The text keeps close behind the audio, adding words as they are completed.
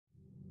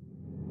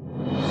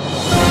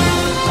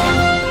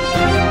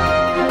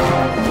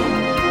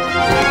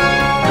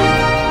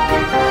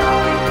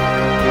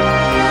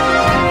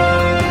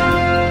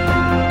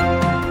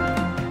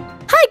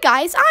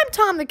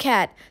Tom the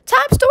Cat.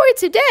 Top story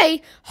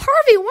today,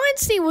 Harvey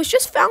Weinstein was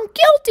just found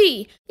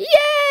guilty.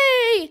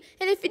 Yay!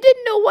 And if you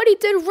didn't know what he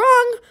did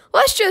wrong,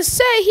 let's just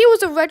say he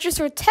was a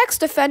registered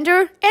sex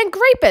offender and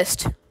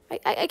rapist.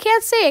 I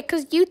can't say it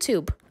because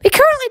YouTube. We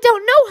currently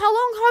don't know how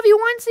long Harvey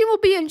Weinstein will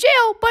be in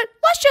jail, but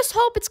let's just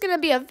hope it's going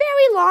to be a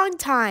very long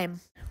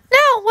time.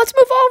 Now, let's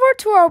move over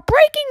to our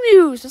breaking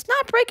news. It's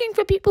not breaking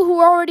for people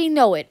who already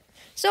know it.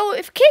 So,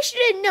 in case you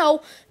didn't know,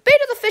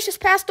 Beta the fish has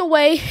passed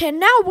away, and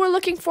now we're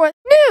looking for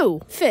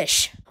new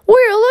fish.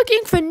 We're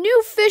looking for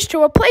new fish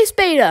to replace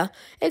Beta,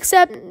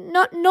 except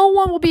no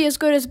one will be as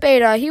good as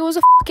Beta. He was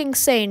a fucking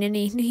saint, and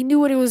he knew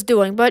what he was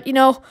doing. But you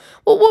know,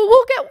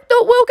 we'll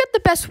get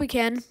the best we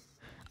can.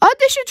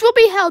 Auditions will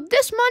be held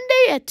this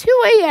Monday at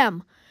 2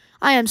 a.m.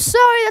 I am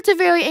sorry that's a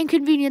very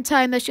inconvenient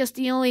time. That's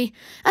the only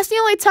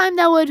time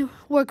that would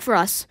work for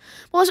us.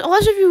 Well,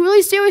 unless if you're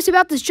really serious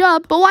about this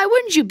job, but why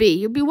wouldn't you be?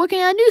 You'd be working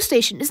at a news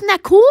station. Isn't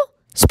that cool?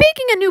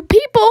 Speaking of new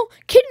people,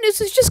 Kid News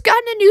has just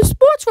gotten a new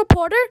sports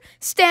reporter,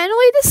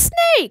 Stanley the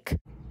Snake.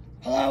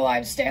 Hello,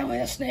 I'm Stanley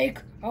the Snake.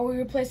 Are we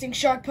replacing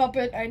Shark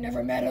Puppet? I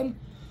never met him.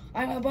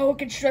 I'm a boa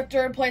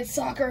constrictor and played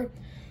soccer.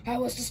 I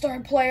was the star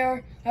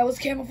player. I was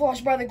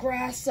camouflaged by the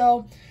grass,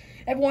 so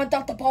everyone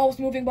thought the ball was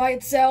moving by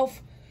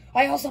itself.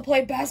 I also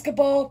played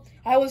basketball.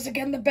 I was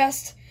again the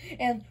best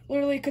and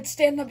literally could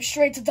stand up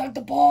straight to dunk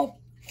the ball.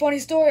 Funny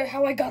story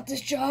how I got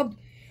this job.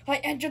 I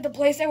entered the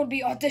place I would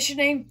be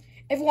auditioning.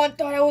 Everyone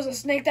thought I was a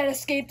snake that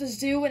escaped the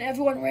zoo and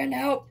everyone ran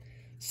out.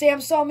 Sam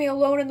saw me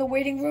alone in the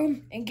waiting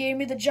room and gave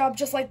me the job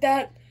just like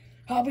that.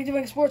 I'll be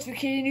doing sports for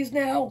Kitty News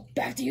now.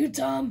 Back to you,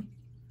 Tom.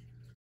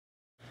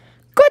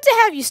 Good to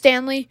have you,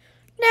 Stanley.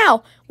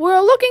 Now,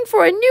 we're looking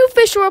for a new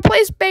fish to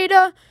replace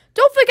Beta.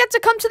 Don't forget to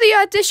come to the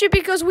audition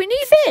because we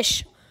need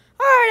fish.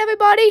 All right,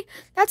 everybody.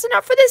 That's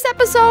enough for this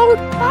episode.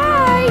 Bye.